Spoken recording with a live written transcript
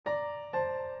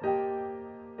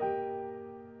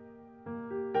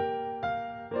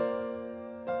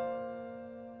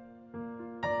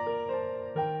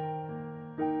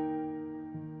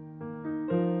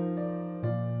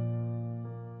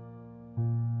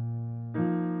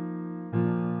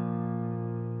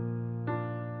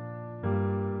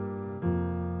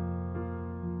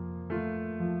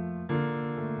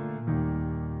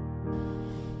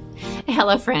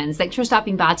Hello friends, thanks for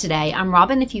stopping by today. I'm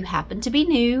Robin. If you happen to be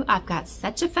new, I've got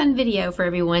such a fun video for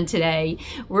everyone today.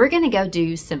 We're gonna go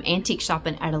do some antique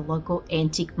shopping at a local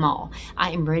antique mall.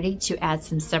 I am ready to add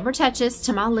some summer touches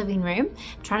to my living room.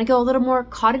 I'm trying to go a little more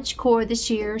cottage core this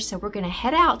year, so we're gonna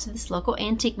head out to this local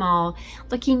antique mall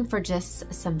looking for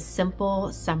just some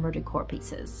simple summer decor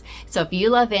pieces. So if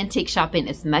you love antique shopping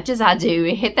as much as I do,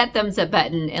 hit that thumbs up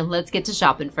button and let's get to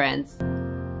shopping, friends.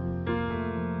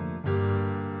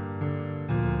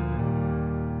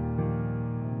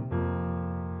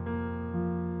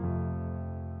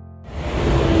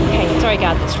 Sorry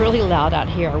guys, it's really loud out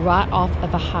here, right off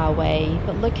of a highway,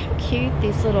 but look how cute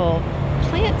these little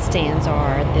plant stands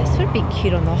are. This would be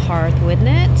cute on the hearth, wouldn't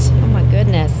it? Oh my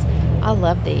goodness, I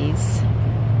love these.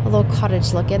 A little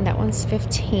cottage looking. That one's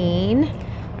 15.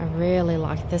 I really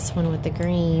like this one with the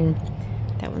green.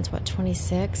 That one's what,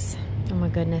 26? Oh my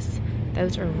goodness,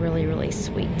 those are really, really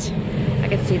sweet. I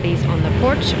could see these on the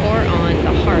porch or on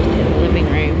the hearth in the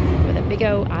living room with a big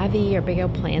old ivy or big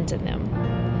old plant in them.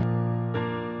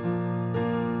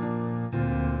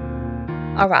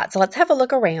 All right, so let's have a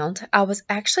look around. I was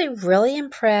actually really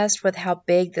impressed with how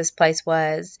big this place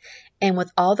was and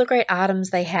with all the great items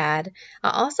they had.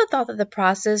 I also thought that the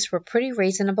prices were pretty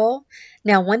reasonable.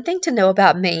 Now, one thing to know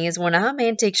about me is when I'm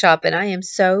antique shopping, I am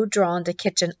so drawn to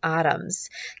kitchen items.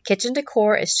 Kitchen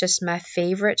decor is just my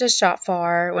favorite to shop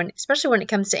for, especially when it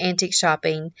comes to antique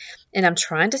shopping. And I'm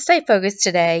trying to stay focused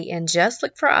today and just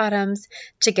look for items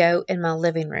to go in my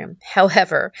living room.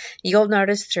 However, you'll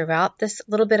notice throughout this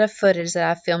little bit of footage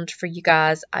that I filmed for you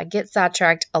guys, I get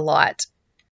sidetracked a lot.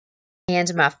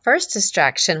 And my first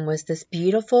distraction was this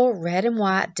beautiful red and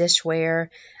white dishware.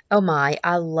 Oh my,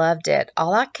 I loved it.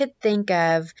 All I could think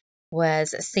of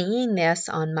was seeing this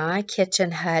on my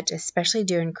kitchen hut, especially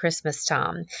during Christmas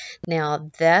time. Now,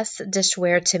 this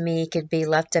dishware to me could be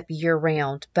left up year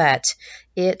round, but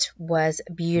it was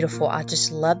beautiful. I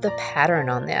just love the pattern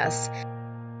on this.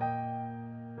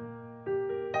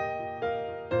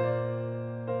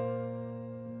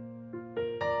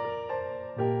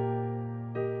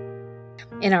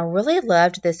 And I really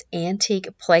loved this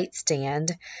antique plate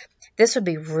stand. This would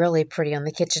be really pretty on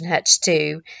the kitchen hutch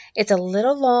too. It's a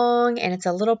little long and it's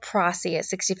a little pricey at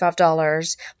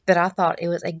 $65, but I thought it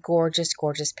was a gorgeous,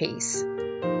 gorgeous piece.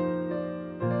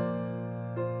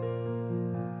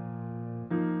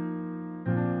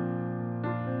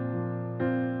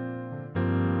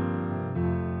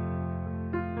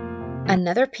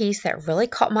 Another piece that really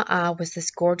caught my eye was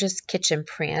this gorgeous kitchen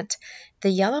print. The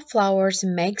yellow flowers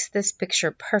makes this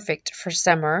picture perfect for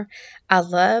summer. I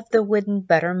love the wooden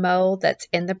butter mold that's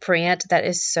in the print. That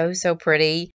is so, so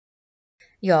pretty.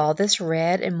 Y'all, this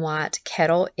red and white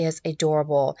kettle is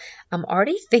adorable. I'm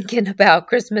already thinking about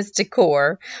Christmas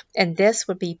decor, and this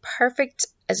would be perfect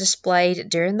displayed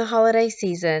during the holiday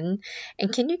season.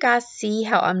 And can you guys see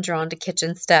how I'm drawn to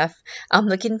kitchen stuff? I'm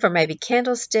looking for maybe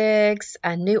candlesticks,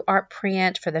 a new art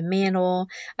print for the mantle,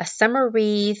 a summer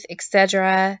wreath,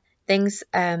 etc. Things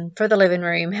for the living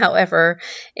room. However,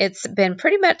 it's been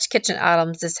pretty much kitchen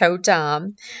items this whole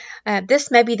time.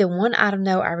 This may be the one item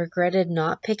though I regretted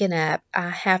not picking up. I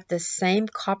have the same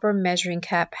copper measuring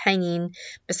cup hanging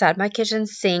beside my kitchen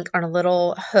sink on a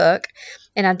little hook,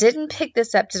 and I didn't pick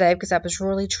this up today because I was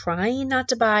really trying not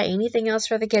to buy anything else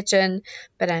for the kitchen,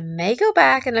 but I may go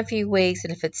back in a few weeks,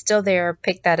 and if it's still there,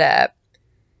 pick that up.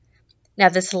 Now,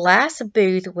 this last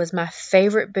booth was my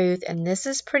favorite booth, and this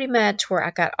is pretty much where I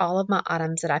got all of my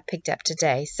items that I picked up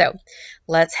today. So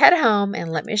let's head home and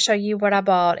let me show you what I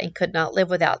bought and could not live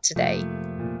without today.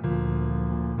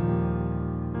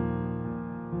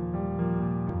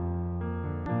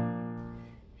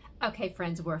 Okay,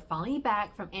 friends, we're finally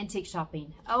back from antique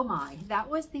shopping. Oh my, that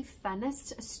was the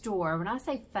funnest store. When I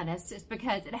say funnest, it's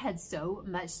because it had so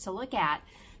much to look at.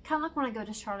 Kind of like when I go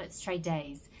to Charlotte's Trade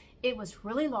Days. It was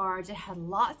really large. It had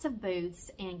lots of booths,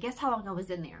 and guess how long I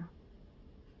was in there?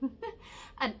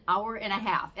 An hour and a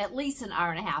half, at least an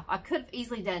hour and a half. I could have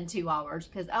easily done 2 hours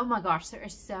because, oh my gosh, there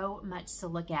is so much to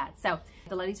look at. So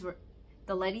the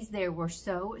ladies there were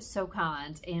so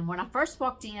kind. And when I first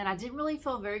walked in, I didn't really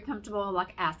feel very comfortable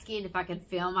like asking if I could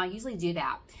film. I usually do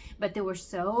that, but there were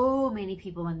so many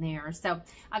people in there. So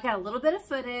I got a little bit of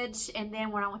footage, and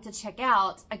then when I went to check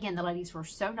out, again, the ladies were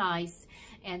so nice.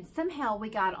 And somehow we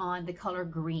got on the color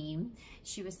green.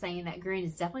 She was saying that green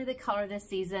is definitely the color this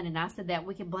season, and I said that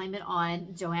we could blame it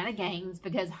on Joanna Gaines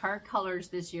because her colors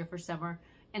this year for summer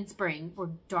and spring were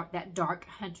that dark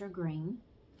hunter green.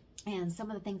 And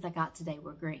some of the things I got today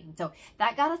were green. So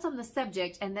that got us on the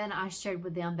subject, and then I shared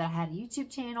with them that I had a YouTube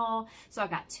channel. So I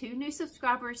got 2 new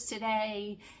subscribers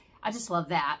today. I just love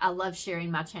that. I love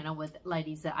sharing my channel with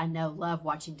ladies that I know love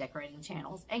watching decorating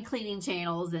channels and cleaning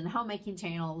channels and homemaking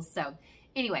channels. So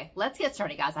anyway, let's get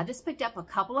started, guys. I just picked up a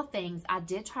couple of things. I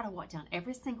did try to walk down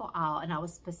every single aisle, and I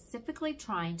was specifically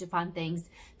trying to find things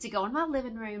to go in my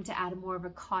living room to add more of a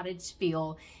cottage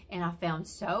feel, and I found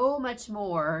so much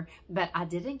more, but I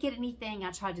didn't get anything.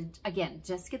 I tried to, again,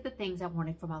 just get the things I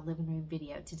wanted for my living room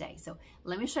video today. So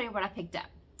let me show you what I picked up.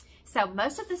 So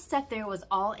most of the stuff there was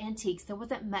all antiques. There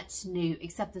wasn't much new,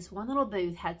 except this one little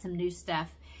booth had some new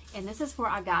stuff. And this is where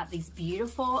I got these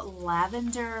beautiful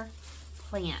lavender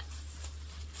plants.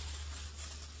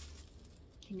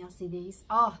 Can y'all see these?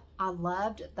 Oh, I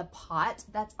loved the pot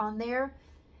that's on there.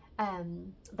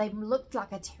 They looked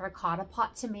like a terracotta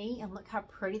pot to me, and look how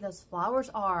pretty those flowers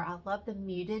are. I love the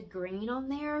muted green on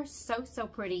there. So, so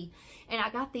pretty. And I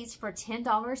got these for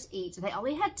 $10 each. They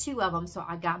only had 2 of them, so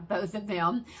I got both of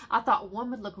them. I thought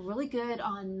one would look really good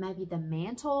on maybe the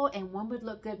mantle, and one would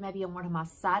look good maybe on one of my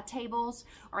side tables,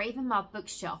 or even my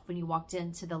bookshelf when you walked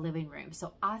into the living room.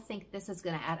 So I think this is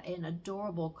going to add an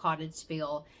adorable cottage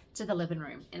feel to the living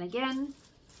room. And again,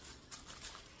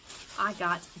 I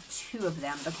got 2 of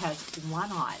them because why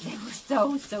not? They were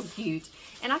so, so cute.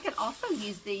 And I could also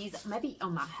use these maybe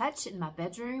on my hutch in my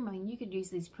bedroom. I mean, you could use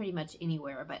these pretty much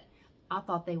anywhere, but I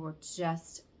thought they were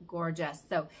just gorgeous.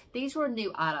 So these were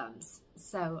new items.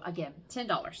 So again,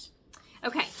 $10.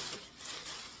 Okay.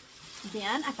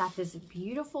 Then I got this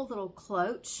beautiful little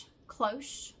cloche.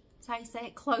 That's how you say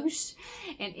it, cloche,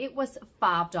 and it was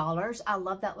 $5. I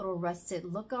love that little rusted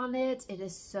look on it. It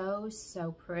is so,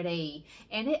 so pretty,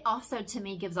 and it also to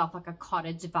me gives off like a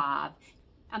cottage vibe.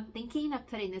 I'm thinking of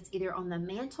putting this either on the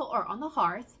mantle or on the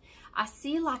hearth. I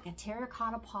see like a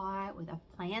terracotta pot with a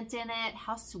plant in it.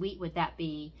 How sweet would that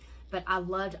be? But I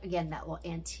loved, again, that little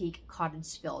antique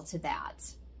cottage feel to that.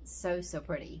 So, so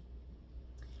pretty.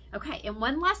 Okay, and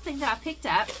one last thing that I picked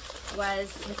up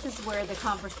was, this is where the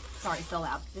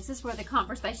This is where the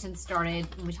conversation started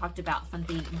when we talked about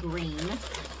something green.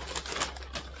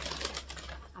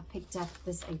 I picked up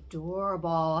this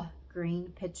adorable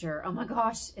green pitcher. Oh my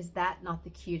gosh, is that not the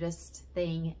cutest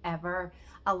thing ever?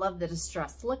 I love the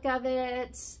distressed look of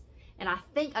it. And I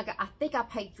think I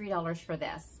paid $3 for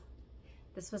this.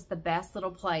 This was the best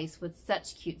little place with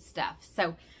such cute stuff.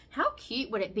 So how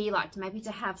cute would it be like maybe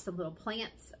to have some little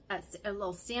plants,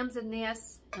 little stems in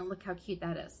this? And look how cute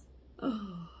that is.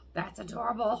 Oh, that's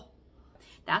adorable.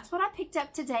 That's what I picked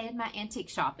up today in my antique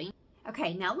shopping.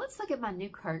 Okay, now let's look at my new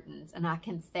curtains, and I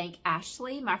can thank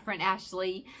Ashley, my friend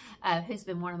Ashley, who's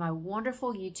been one of my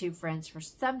wonderful YouTube friends for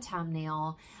some time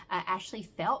now. Ashley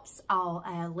Phelps.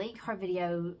 I'll link her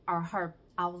video, or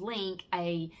I'll link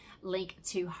a link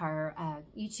to her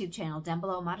YouTube channel down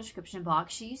below in my description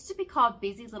box. She used to be called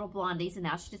Busy Little Blondies, and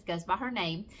now she just goes by her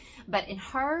name. But in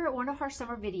one of her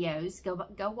summer videos,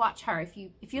 go watch her.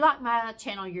 If you like my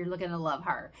channel, you're gonna love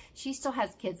her. She still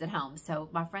has kids at home, so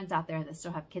my friends out there that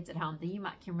still have kids at home, then you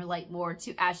can relate more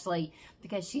to Ashley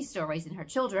because she's still raising her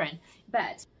children.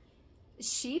 But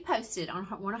she posted on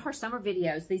one of her summer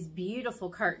videos these beautiful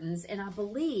curtains, and I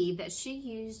believe that she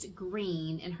used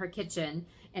green in her kitchen,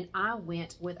 and I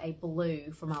went with a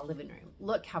blue for my living room.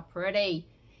 Look how pretty.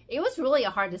 It was really a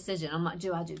hard decision. I'm like,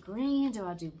 do I do green? Do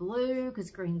I do blue?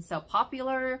 Because green's so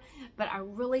popular. But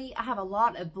I have a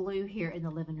lot of blue here in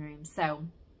the living room. So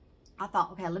I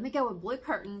thought, okay, let me go with blue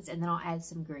curtains, and then I'll add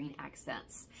some green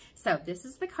accents. So this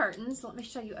is the curtains. Let me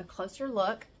show you a closer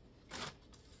look.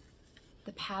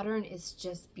 The pattern is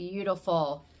just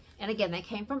beautiful. And again, they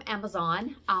came from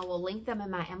Amazon. I will link them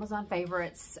in my Amazon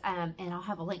favorites, and I'll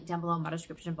have a link down below in my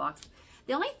description box.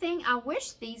 The only thing, I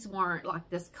wish these weren't like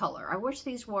this color. I wish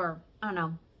these were, I don't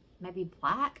know, maybe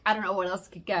black. I don't know what else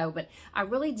could go, but I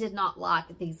really did not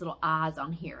like these little eyes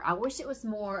on here. I wish it was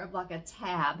more of like a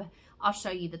tab. I'll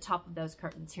show you the top of those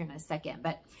curtains here in a second,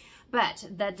 but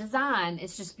the design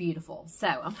is just beautiful. So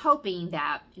I'm hoping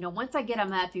that, once I get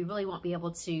them up, you really won't be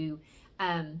able to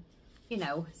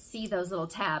see those little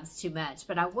tabs too much.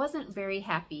 But I wasn't very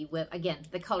happy with, again,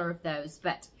 the color of those.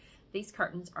 But these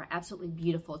curtains are absolutely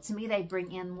beautiful. To me, they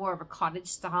bring in more of a cottage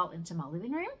style into my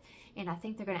living room. And I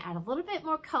think they're going to add a little bit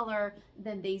more color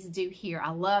than these do here.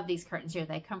 I love these curtains here.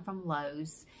 They come from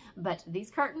Lowe's. But these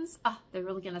curtains, they're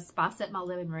really going to spice up my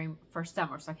living room for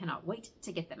summer. So I cannot wait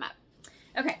to get them up.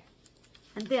 Okay.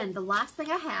 And then the last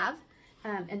thing I have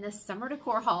in this summer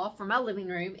decor haul for my living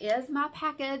room is my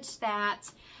package that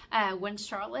when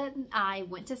Charlotte and I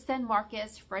went to San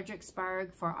Marcos,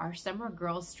 Fredericksburg for our summer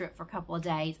girls trip for a couple of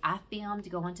days, I filmed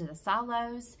going to the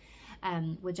silos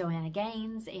with Joanna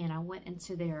Gaines, and I went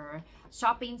into their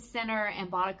shopping center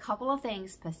and bought a couple of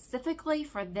things specifically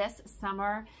for this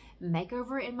summer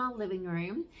makeover in my living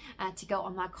room to go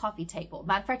on my coffee table.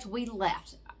 Matter of fact, we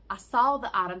left. I saw the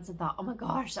items and thought, oh my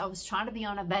gosh, I was trying to be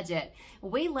on a budget.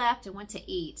 We left and went to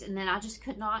eat, and then I just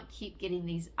could not keep getting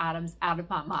these items out of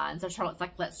my mind. So Charlotte's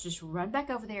like, let's just run back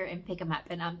over there and pick them up.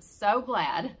 And I'm so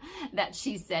glad that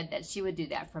she said that she would do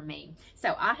that for me.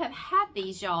 So I have had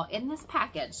these, y'all, in this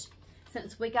package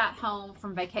since we got home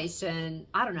from vacation,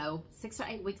 I don't know, 6 or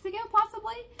 8 weeks ago,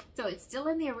 possibly. So it's still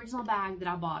in the original bag that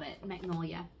I bought it,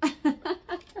 Magnolia.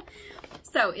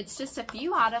 So it's just a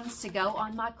few items to go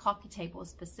on my coffee table,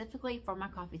 specifically for my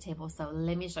coffee table. So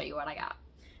let me show you what I got.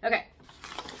 Okay.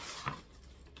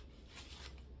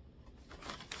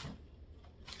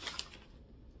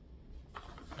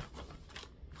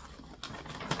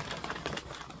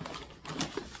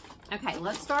 Okay,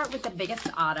 let's start with the biggest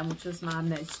item, which was my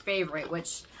most favorite,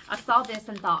 which I saw this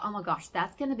and thought, oh my gosh,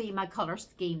 that's going to be my color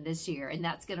scheme this year. And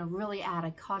that's going to really add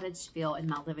a cottage feel in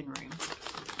my living room.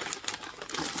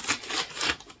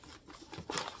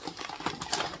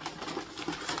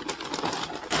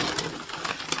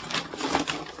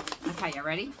 Okay, you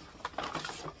ready?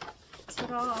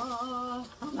 Ta-da!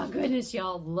 Oh my goodness,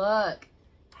 y'all, look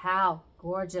how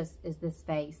gorgeous is this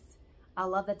vase. I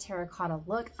love the terracotta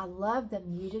look. I love the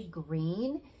muted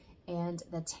green and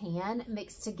the tan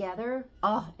mixed together.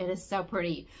 Oh, it is so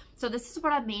pretty. So this is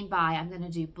what I mean by I'm going to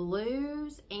do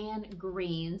blues and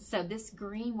greens. So this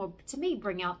green will, to me,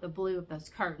 bring out the blue of those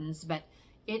curtains, but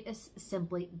it is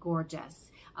simply gorgeous.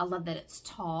 I love that it's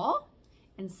tall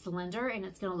and slender, and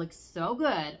it's going to look so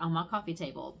good on my coffee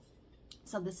table.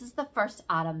 So this is the first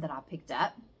item that I picked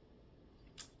up.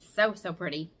 So, so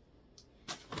pretty.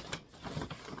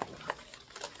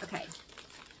 Okay.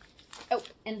 Oh,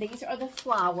 and these are the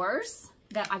flowers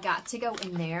that I got to go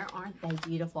in there. Aren't they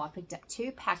beautiful? I picked up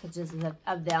 2 packages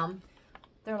of them.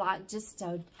 They're like just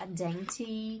a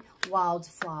dainty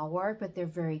wildflower, but they're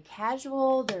very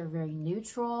casual. They're very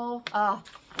neutral. And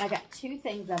I got 2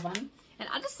 things of them. And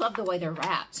I just love the way they're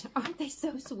wrapped. Aren't they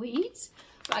so sweet? So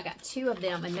I got 2 of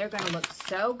them, and they're going to look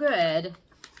so good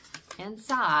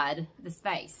inside the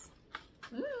space.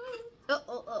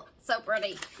 So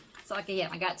pretty. So again,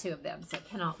 I got 2 of them, so I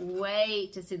cannot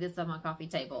wait to see this on my coffee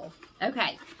table.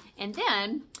 Okay, and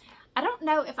then I don't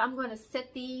know if I'm going to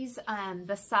set these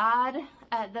beside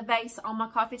the vase on my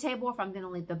coffee table, if I'm going to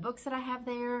leave the books that I have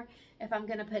there, if I'm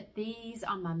going to put these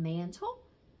on my mantle.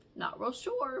 Not real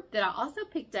sure. Then I also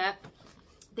picked up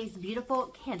these beautiful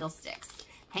candlesticks.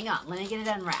 Hang on, let me get it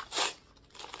unwrapped.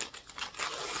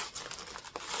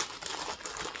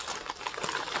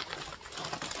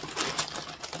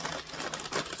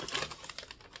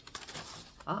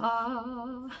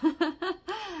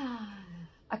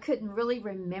 I couldn't really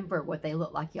remember what they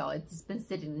look like, y'all. It's been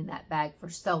sitting in that bag for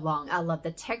so long. I love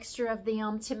the texture of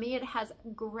them. To me, it has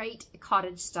great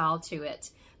cottage style to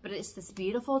it. But it's this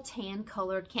beautiful tan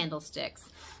colored candlesticks.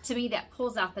 To me, that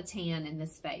pulls out the tan in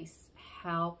this space.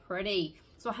 How pretty.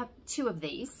 So I have 2 of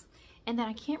these. And then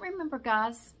I can't remember,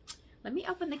 guys. Let me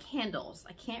open the candles.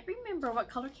 I can't remember what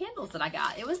color candles that I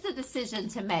got. It was a decision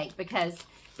to make because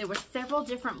there were several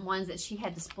different ones that she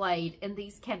had displayed in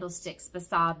these candlesticks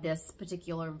beside this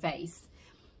particular vase.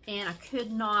 And I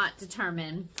could not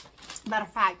determine. Matter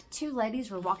of fact, 2 ladies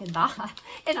were walking by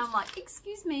and I'm like,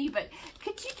 excuse me, but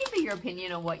could you give me your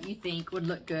opinion on what you think would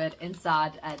look good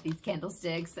inside these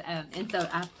candlesticks? And so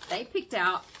they picked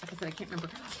out, like I said, I can't remember,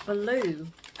 blue.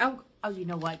 Oh, you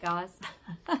know what, guys?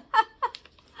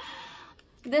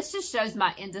 This just shows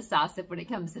my indecisive when it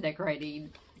comes to decorating.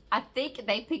 I think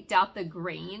they picked out the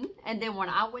green, and then when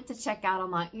I went to check out, I'm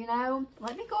like, you know,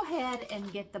 let me go ahead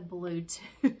and get the blue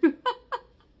too.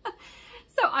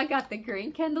 So I got the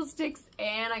green candlesticks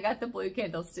and I got the blue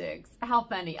candlesticks. How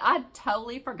funny. I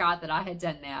totally forgot that I had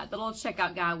done that. The little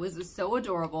checkout guy was so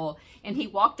adorable, and he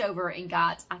walked over and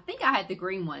got, I think I had the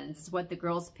green ones, is what the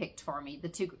girls picked for me, the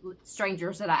 2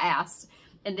 strangers that I asked.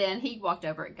 And then he walked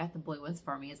over and got the blue ones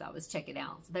for me as I was checking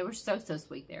out. So they were so, so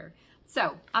sweet there.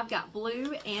 So I've got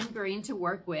blue and green to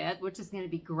work with, which is going to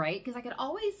be great because I could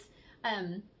always,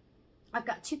 I've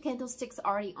got 2 candlesticks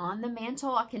already on the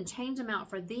mantle. I can change them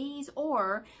out for these,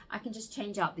 or I can just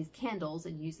change out these candles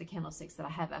and use the candlesticks that I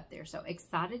have up there. So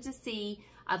excited to see.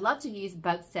 I'd love to use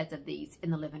both sets of these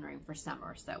in the living room for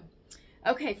summer. So,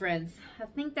 okay, friends, I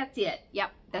think that's it.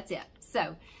 Yep, that's it.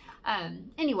 So,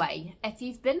 anyway, if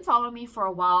you've been following me for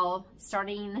a while,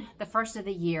 starting the first of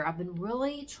the year, I've been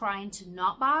really trying to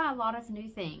not buy a lot of new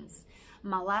things,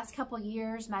 My last couple of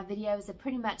years, my videos have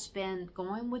pretty much been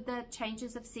going with the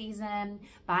changes of season,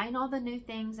 buying all the new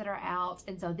things that are out.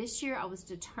 And so this year I was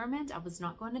determined I was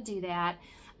not going to do that.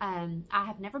 I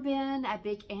have never been a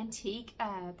big antique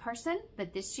person,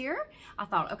 but this year I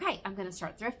thought, okay, I'm going to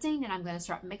start thrifting and I'm going to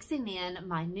start mixing in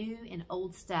my new and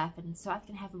old stuff, and so I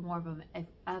can have more of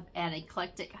an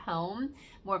eclectic home,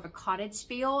 more of a cottage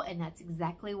feel, and that's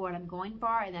exactly what I'm going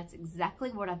for, and that's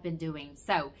exactly what I've been doing.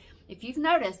 So if you've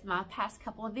noticed my past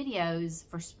couple of videos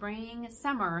for spring and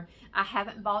summer, I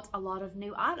haven't bought a lot of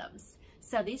new items.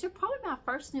 So these are probably my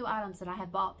first new items that I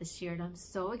have bought this year, and I'm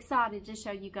so excited to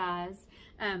show you guys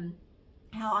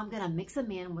how I'm going to mix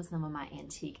them in with some of my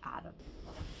antique items.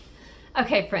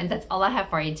 Okay, friends, that's all I have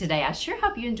for you today. I sure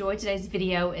hope you enjoyed today's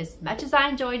video as much as I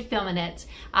enjoyed filming it.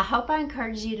 I hope I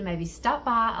encourage you to maybe stop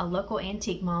by a local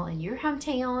antique mall in your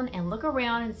hometown and look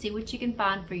around and see what you can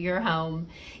find for your home.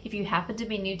 If you happen to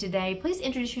be new today, please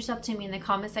introduce yourself to me in the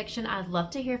comment section. I'd love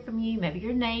to hear from you, maybe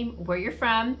your name, where you're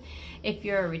from. If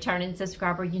you're a returning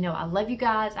subscriber, you know I love you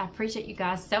guys. I appreciate you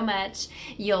guys so much.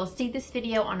 You'll see this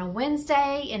video on a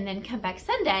Wednesday and then come back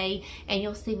Sunday and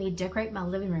you'll see me decorate my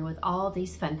living room with all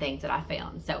these fun things that I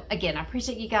found. So again, I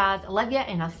appreciate you guys. I love you,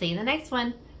 and I'll see you in the next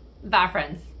one. Bye,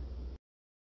 friends.